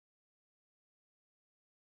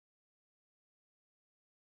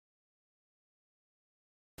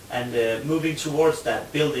And moving towards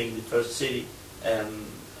that, building the first city,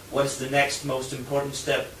 what is the next most important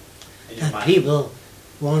step in your mind? People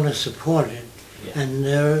want to support it. Yeah. And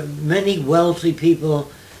there are many wealthy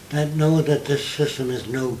people that know that this system is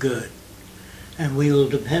no good. And we will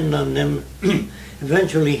depend on them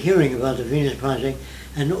eventually hearing about the Venus Project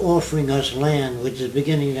and offering us land, which is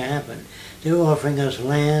beginning to happen. They're offering us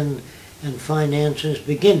land and finances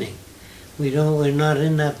beginning. We're not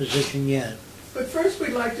in that position yet. But first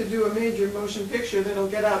we'd like to do a major motion picture that'll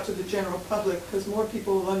get out to the general public, because more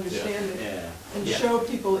people will understand it. And show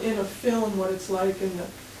people in a film what it's like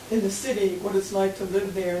in the city, what it's like to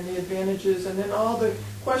live there and the advantages, and then all the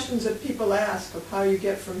questions that people ask of how you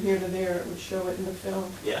get from here to there, it would show it in the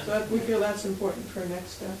film. Yeah. So we feel that's important for a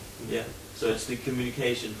next step. Yeah. So it's the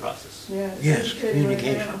communication process. Yeah. Yes,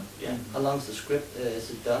 communication. Right now. Yeah. How long's the script?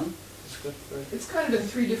 Is it done? The script for it? It's kind of in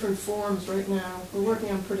 3 different forms right now. We're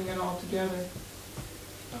working on putting it all together.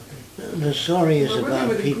 The story is We're working about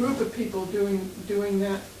with a people. group of people doing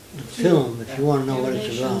that. The film, if you want to know what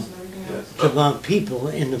it's about. It's about people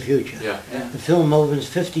in the future. Yeah. The film opens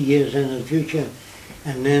 50 years into the future,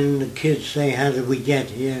 and then the kids say, how did we get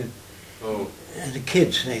here? Oh. And the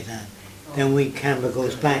kids say that. Then camera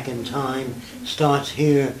goes back in time, starts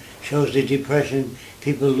here, shows the Depression,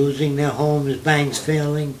 people losing their homes, banks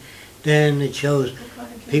failing. Then it shows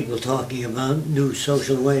people talking about new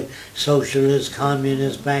social way, socialists,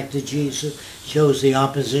 communists, back to Jesus. Shows the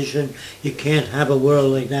opposition. You can't have a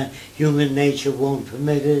world like that. Human nature won't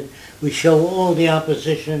permit it. We show all the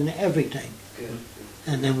opposition, everything. Good.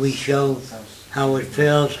 And then we show how it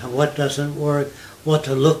fails, what doesn't work, what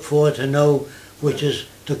to look for to know which is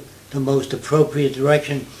the most appropriate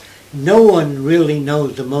direction. No one really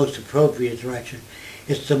knows the most appropriate direction.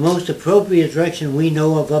 It's the most appropriate direction we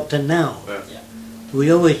know of up to now. Yeah. Yeah. We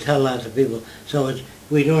always tell that to people, so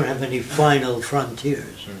we don't have any final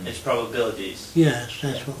frontiers. It's probabilities. Yes,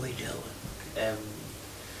 that's what we deal with.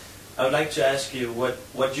 I would like to ask you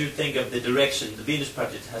what you think of the direction the Venus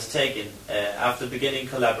Project has taken after beginning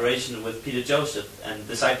collaboration with Peter Joseph and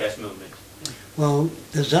the Zeitgeist Movement. Well,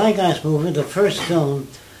 the Zeitgeist Movement, the first film,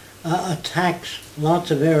 attacks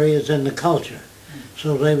lots of areas in the culture.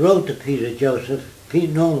 So they wrote to Peter Joseph,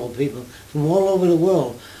 normal people from all over the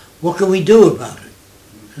world, what can we do about it?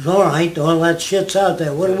 He says, all right, all that shit's out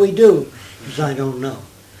there, what do we do? He says, I don't know.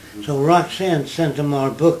 So Roxanne sent him our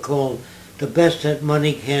book called The Best That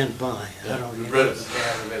Money Can't Buy. I don't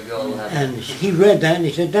know. And he read that and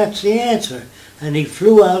he said, that's the answer. And he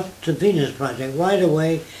flew out to Venus Project right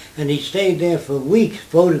away, and he stayed there for weeks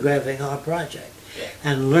photographing our project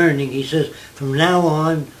and learning. He says, from now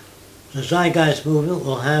on, the Zeitgeist Movement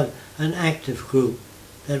will have an active group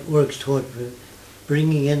that works toward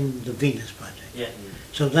bringing in the Venus Project. Yeah.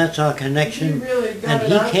 So that's our connection. Really got And it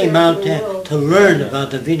he out came there out for the there world. to learn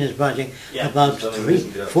about the Venus Project about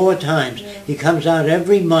 3-4 times. He comes out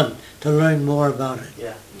every month to learn more about it.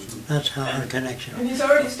 Yeah. That's how our connection. And he's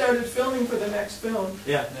already started filming for the next film.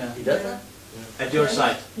 Yeah. He does that? At your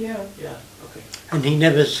site. Yeah. Yeah. Okay. And he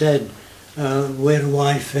never said, where do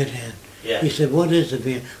I fit in? Yeah. He said, what is the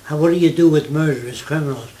Venus? What do you do with murderers,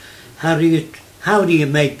 criminals? How do you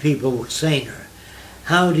make people saner?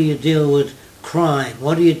 How do you deal with crime?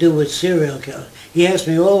 What do you do with serial killers? He asked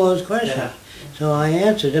me all those questions. Yeah. So I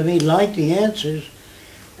answered him. He liked the answers.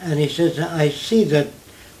 And he says, I see that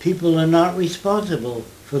people are not responsible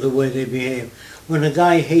for the way they behave. When a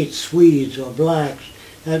guy hates Swedes or blacks,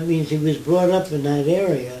 that means he was brought up in that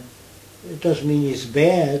area. It doesn't mean he's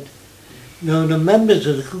bad. No, the members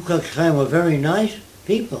of the Ku Klux Klan were very nice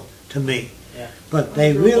people to me. Yeah. But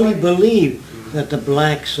they really believe that the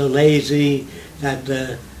blacks are lazy, that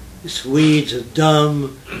the Swedes are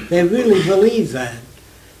dumb. They really believe that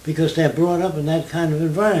because they're brought up in that kind of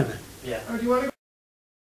environment. Yeah. Or do you want to go